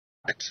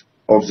Act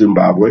of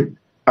Zimbabwe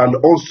and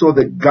also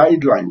the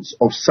guidelines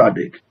of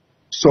SADC.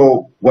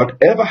 So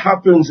whatever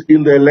happens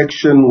in the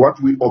election,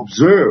 what we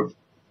observe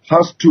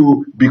has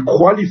to be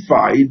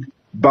qualified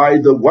by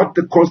what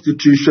the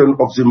Constitution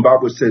of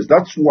Zimbabwe says.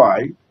 That's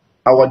why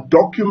our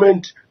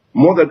document,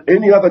 more than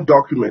any other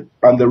document,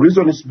 and the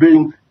reason it's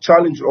being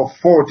challenged or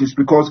fought is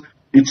because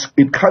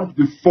it can't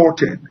be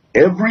faulted.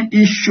 Every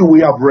issue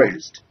we have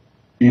raised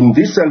in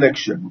this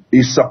election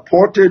is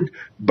supported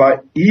by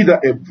either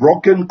a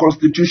broken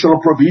constitutional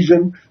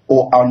provision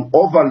or an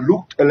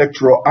overlooked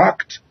electoral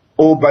act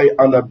or by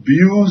an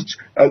abused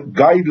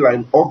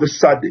guideline of the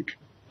SADC.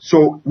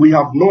 So we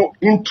have no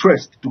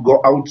interest to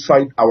go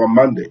outside our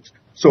mandate.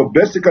 So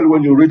basically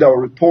when you read our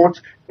report,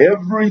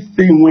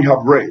 everything we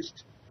have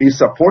raised is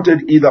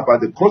supported either by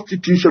the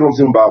Constitution of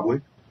Zimbabwe,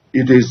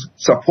 it is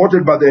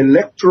supported by the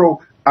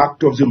Electoral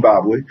Act of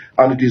Zimbabwe,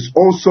 and it is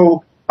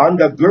also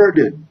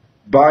undergirded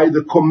by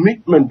the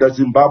commitment that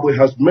Zimbabwe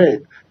has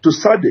made to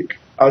SADC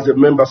as a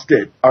member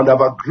state, and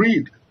have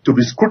agreed to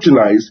be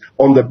scrutinized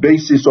on the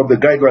basis of the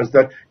guidelines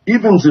that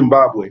even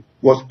Zimbabwe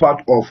was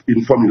part of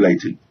in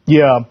formulating.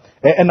 Yeah,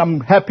 and I'm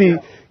happy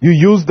you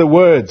used the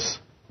words,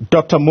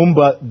 Dr.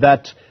 Mumba,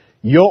 that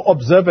your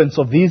observance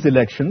of these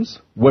elections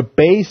were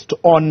based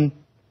on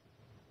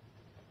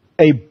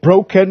a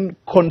broken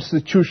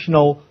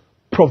constitutional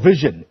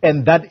provision,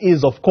 and that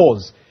is, of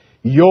course,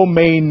 your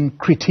main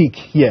critique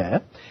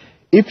here.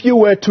 If you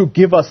were to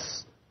give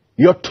us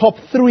your top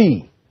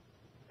 3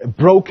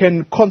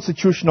 broken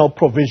constitutional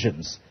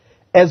provisions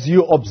as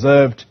you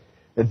observed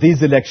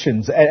these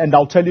elections, and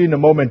I'll tell you in a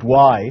moment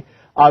why,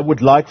 I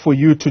would like for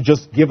you to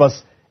just give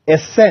us a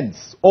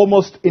sense,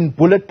 almost in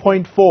bullet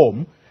point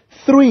form,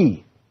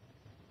 3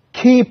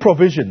 key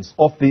provisions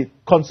of the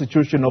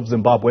Constitution of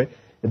Zimbabwe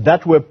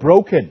that were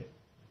broken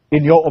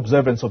in your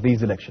observance of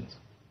these elections.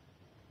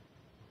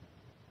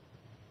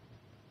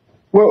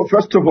 Well,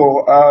 first of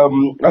all,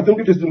 I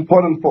think it is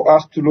important for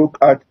us to look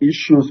at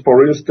issues,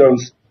 for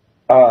instance,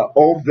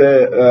 of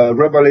the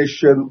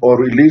revelation or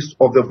release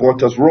of the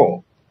voters'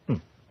 roll.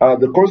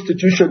 The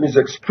Constitution is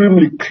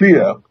extremely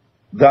clear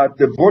that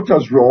the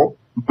voters' roll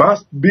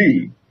must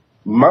be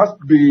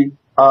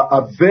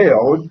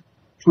availed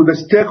to the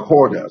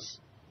stakeholders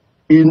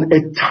in a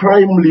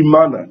timely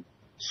manner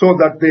so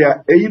that they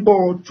are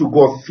able to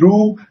go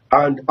through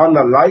and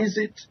analyze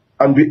it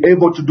and be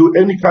able to do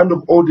any kind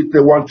of audit they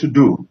want to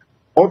do.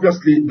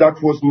 Obviously, that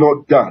was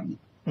not done.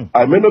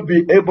 I may not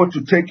be able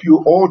to take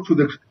you all to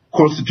the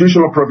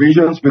constitutional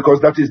provisions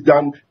because that is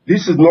done.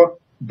 This is not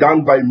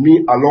done by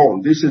me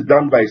alone. This is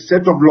done by a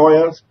set of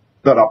lawyers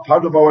that are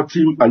part of our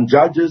team and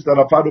judges that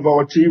are part of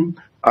our team.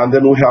 And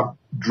then we have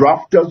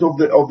drafters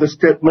of the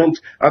statement.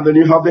 And then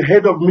you have the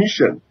head of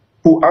mission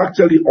who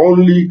actually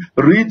only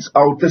reads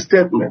out the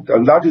statement.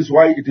 And that is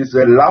why it is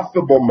a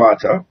laughable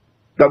matter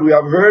that we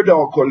have heard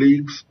our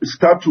colleagues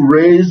start to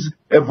raise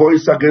a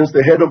voice against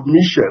the head of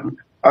mission,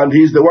 and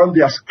he's the one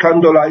they are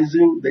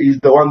scandalizing, he's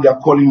the one they are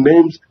calling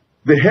names.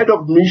 The head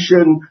of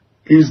mission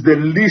is the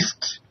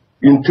least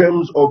in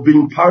terms of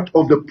being part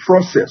of the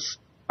process.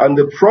 And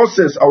the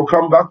process, I'll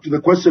come back to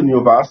the question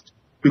you've asked,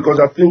 because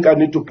I think I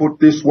need to put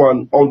this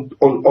one on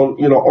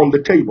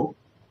the table.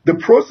 The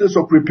process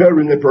of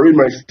preparing a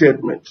preliminary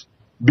statement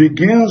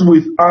begins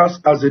with us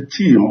as a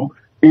team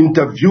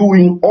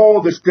interviewing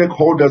all the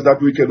stakeholders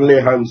that we can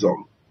lay hands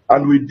on.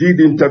 And we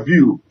did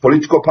interview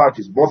political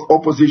parties, both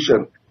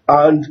opposition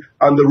and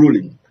the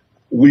ruling.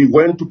 We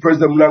went to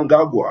President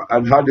Mnangagwa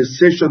and had a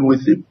session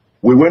with him.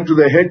 We went to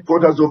the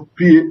headquarters of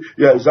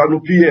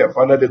ZANU-PF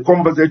and had a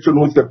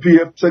conversation with the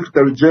PF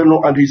Secretary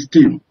General and his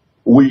team.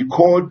 We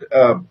called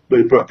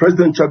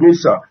President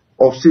Chamisa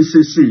of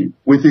CCC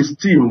with his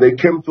team. They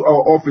came to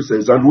our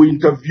offices and we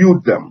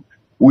interviewed them.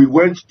 We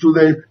went to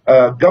the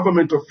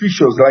government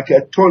officials like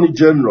Attorney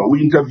General.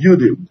 We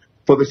interviewed him.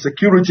 For the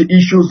security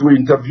issues, we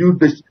interviewed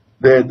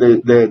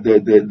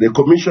the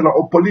Commissioner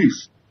of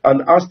Police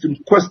and asked him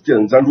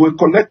questions. And we're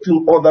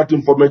collecting all that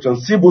information.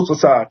 Civil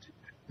society,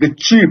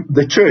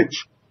 the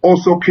church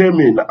also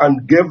came in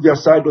and gave their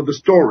side of the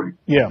story.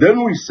 Yeah.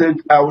 Then we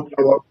sent out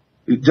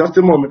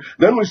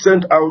Then we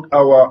sent out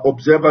our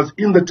observers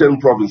in the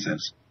 10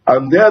 provinces.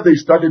 And there they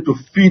started to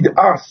feed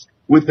us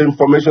with the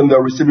information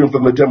they're receiving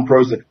from the 10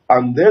 provinces.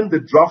 And then the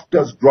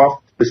drafters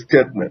draft the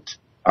statement.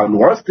 And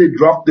once they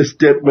draft the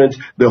statement,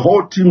 the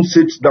whole team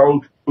sits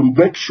down to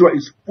make sure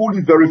it's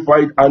fully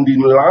verified and in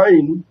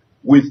line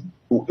with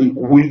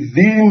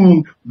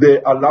within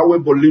the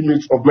allowable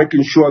limits of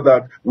making sure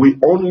that we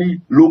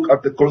only look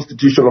at the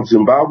Constitution of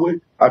Zimbabwe,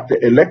 at the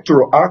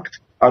Electoral Act,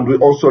 and we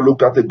also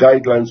look at the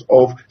guidelines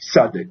of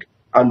SADC.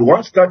 And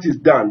once that is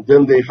done,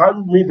 then they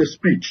hand me the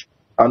speech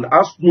and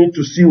ask me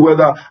to see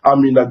whether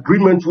I'm in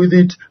agreement with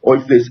it or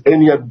if there's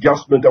any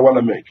adjustment I want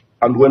to make.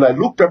 And when I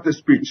looked at the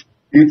speech,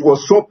 it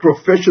was so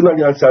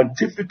professionally and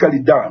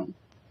scientifically done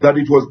that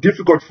it was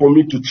difficult for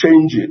me to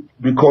change it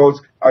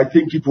because I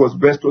think it was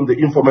based on the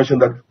information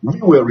that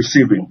we were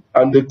receiving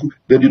and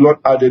they did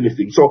not add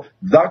anything. So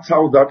that's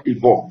how that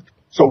evolved.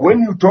 So when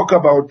you talk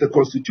about the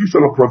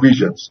constitutional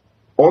provisions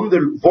on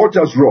the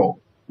voters' roll,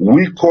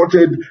 we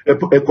quoted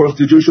a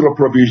constitutional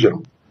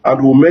provision,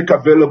 and we'll make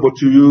available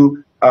to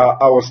you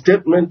our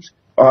statement,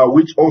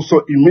 which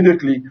also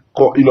immediately,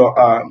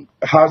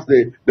 has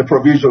the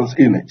provisions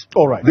in it.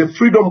 All right. The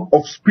freedom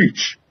of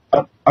speech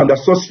and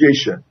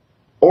association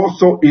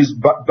also is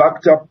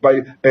backed up by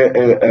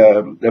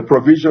a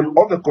provision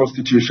of the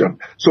Constitution.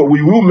 So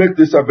we will make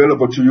this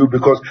available to you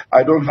because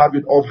I don't have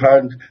it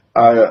offhand.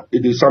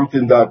 It is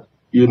something that,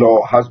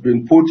 has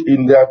been put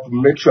in there to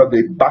make sure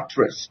they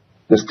buttress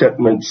the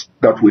statements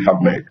that we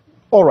have made.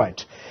 All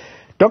right.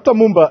 Dr.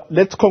 Mumba,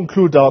 let's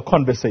conclude our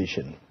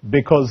conversation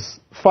because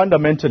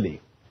fundamentally,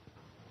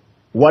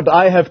 what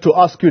I have to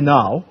ask you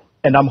now,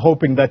 and I'm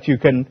hoping that you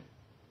can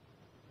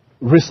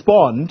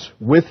respond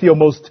with your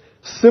most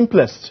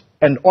simplest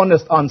and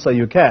honest answer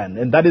you can,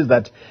 and that is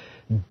that,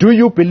 do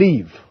you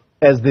believe,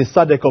 as the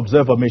SADC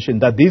Observer Mission,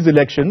 that these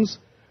elections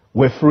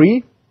were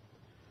free,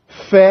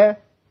 fair,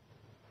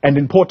 and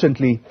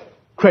importantly,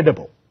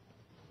 credible?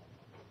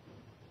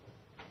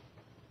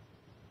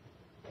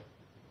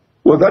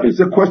 Well, that is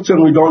a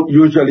question we don't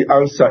usually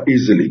answer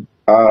easily.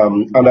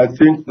 And I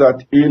think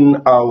that in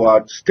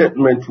our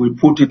statement, we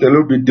put it a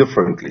little bit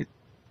differently.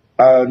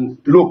 And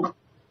look,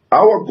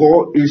 our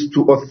goal is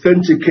to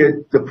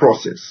authenticate the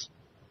process.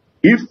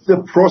 If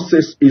the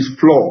process is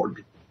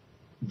flawed,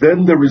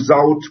 then the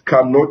result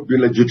cannot be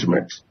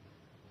legitimate.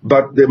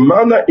 But the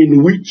manner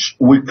in which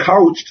we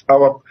couched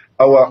our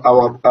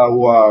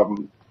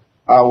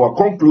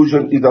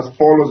conclusion is as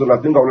follows, and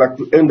I think I would like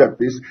to end at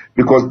this,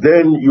 because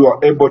then you are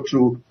able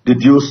to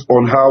deduce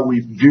on how we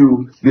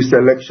view this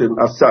election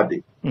as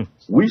SADC.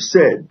 We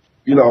said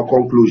in our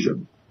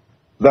conclusion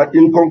that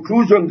in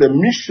conclusion, the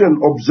mission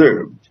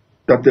observed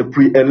that the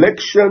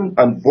pre-election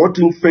and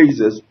voting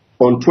phases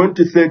on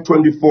 23rd,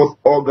 24th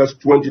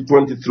August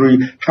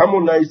 2023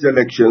 harmonized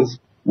elections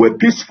were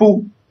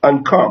peaceful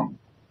and calm.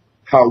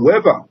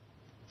 However,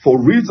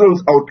 for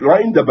reasons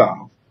outlined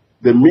above,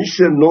 the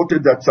mission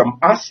noted that some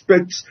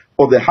aspects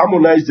of the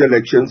harmonized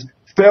elections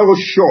fell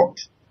short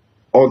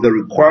of the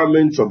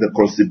requirements of the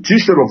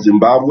Constitution of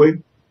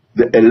Zimbabwe,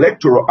 the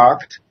Electoral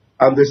Act,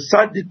 and the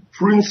SADC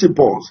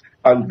principles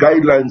and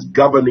guidelines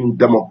governing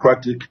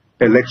democratic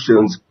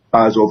elections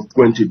as of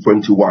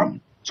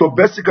 2021. So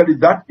basically,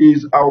 that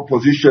is our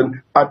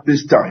position at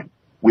this time.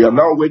 We are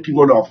now working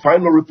on our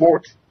final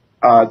report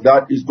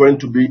that is going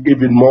to be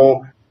even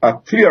more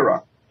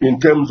clearer in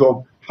terms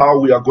of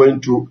how we are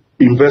going to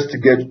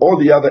investigate all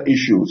the other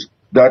issues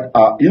that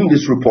are in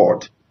this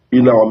report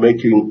in our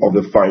making of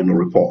the final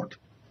report.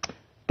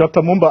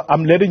 Dr. Mumba,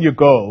 I'm letting you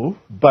go,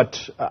 but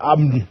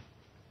I'm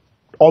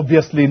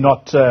obviously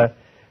not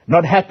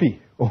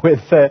happy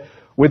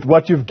with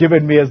what you've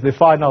given me as the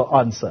final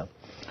answer.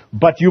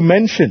 But you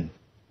mentioned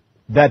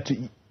that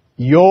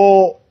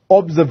your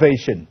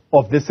observation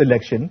of this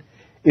election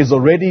is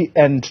already,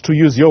 and to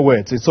use your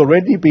words, it's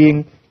already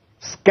being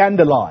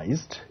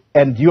scandalized,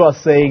 and you are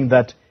saying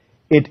that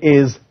it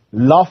is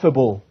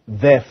laughable,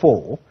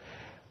 therefore.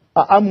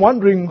 I'm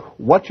wondering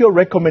what your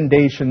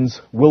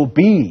recommendations will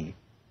be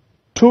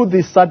to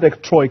the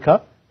SADC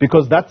Troika,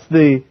 because that's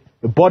the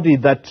body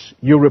that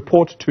you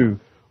report to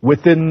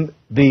within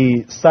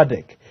the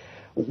SADC.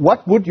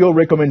 What would your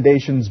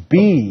recommendations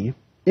be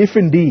if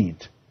indeed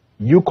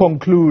you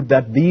conclude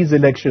that these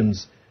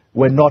elections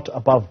were not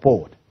above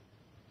board?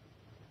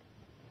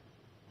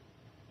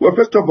 Well,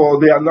 first of all,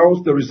 they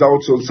announced the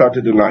results on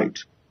Saturday night.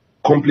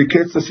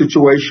 Complicates the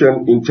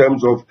situation in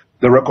terms of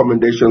the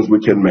recommendations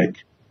we can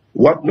make.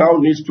 What now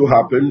needs to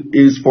happen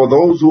is for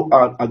those who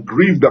are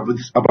aggrieved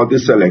about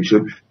this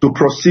election to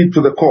proceed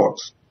to the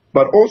courts,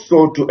 but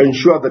also to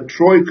ensure the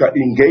Troika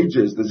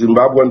engages the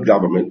Zimbabwean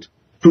government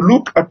to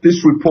look at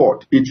this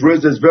report. It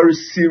raises very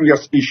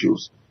serious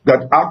issues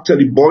that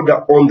actually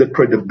border on the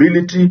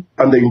credibility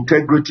and the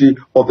integrity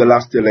of the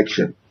last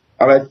election.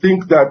 And I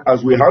think that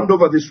as we hand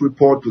over this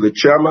report to the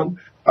chairman,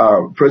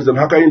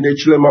 President Hakainde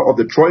Hichilema of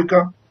the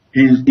Troika,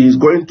 he is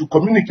going to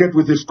communicate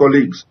with his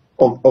colleagues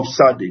of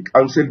SADC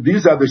and say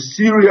these are the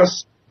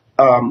serious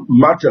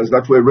matters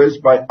that were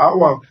raised by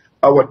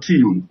our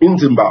team in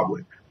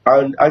Zimbabwe.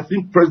 And I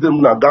think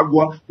President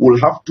Mnangagwa will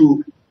have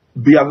to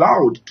be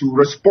allowed to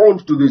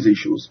respond to these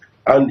issues.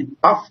 And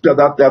after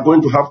that, they are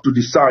going to have to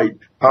decide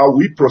how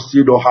we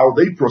proceed or how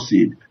they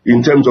proceed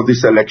in terms of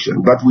this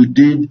election. That we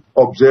did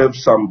observe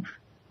some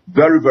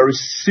very, very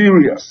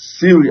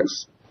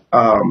serious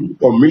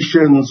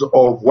omissions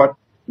of what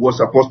was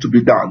supposed to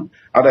be done.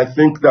 And I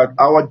think that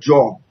our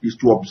job is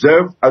to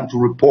observe and to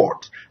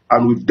report.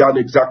 And we've done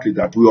exactly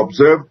that. We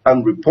observed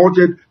and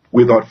reported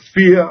without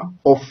fear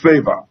or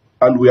favor.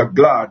 And we are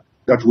glad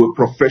that we're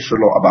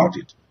professional about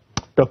it.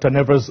 Dr.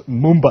 Nevers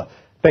Mumba,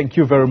 thank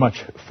you very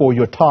much for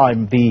your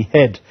time, the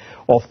head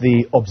of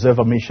the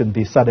Observer Mission,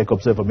 the SADC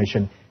Observer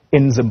Mission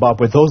in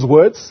Zimbabwe. Those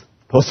words,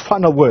 those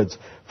final words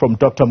from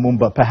Dr.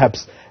 Mumba,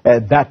 perhaps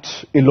that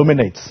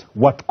illuminates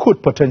what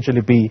could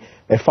potentially be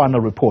a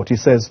final report. He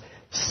says,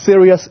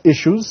 serious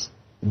issues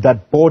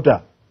that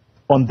border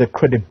on the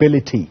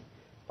credibility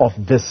of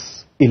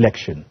this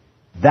election.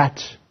 That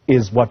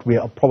is what we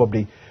are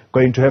probably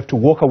going to have to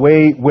walk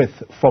away with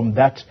from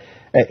that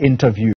interview.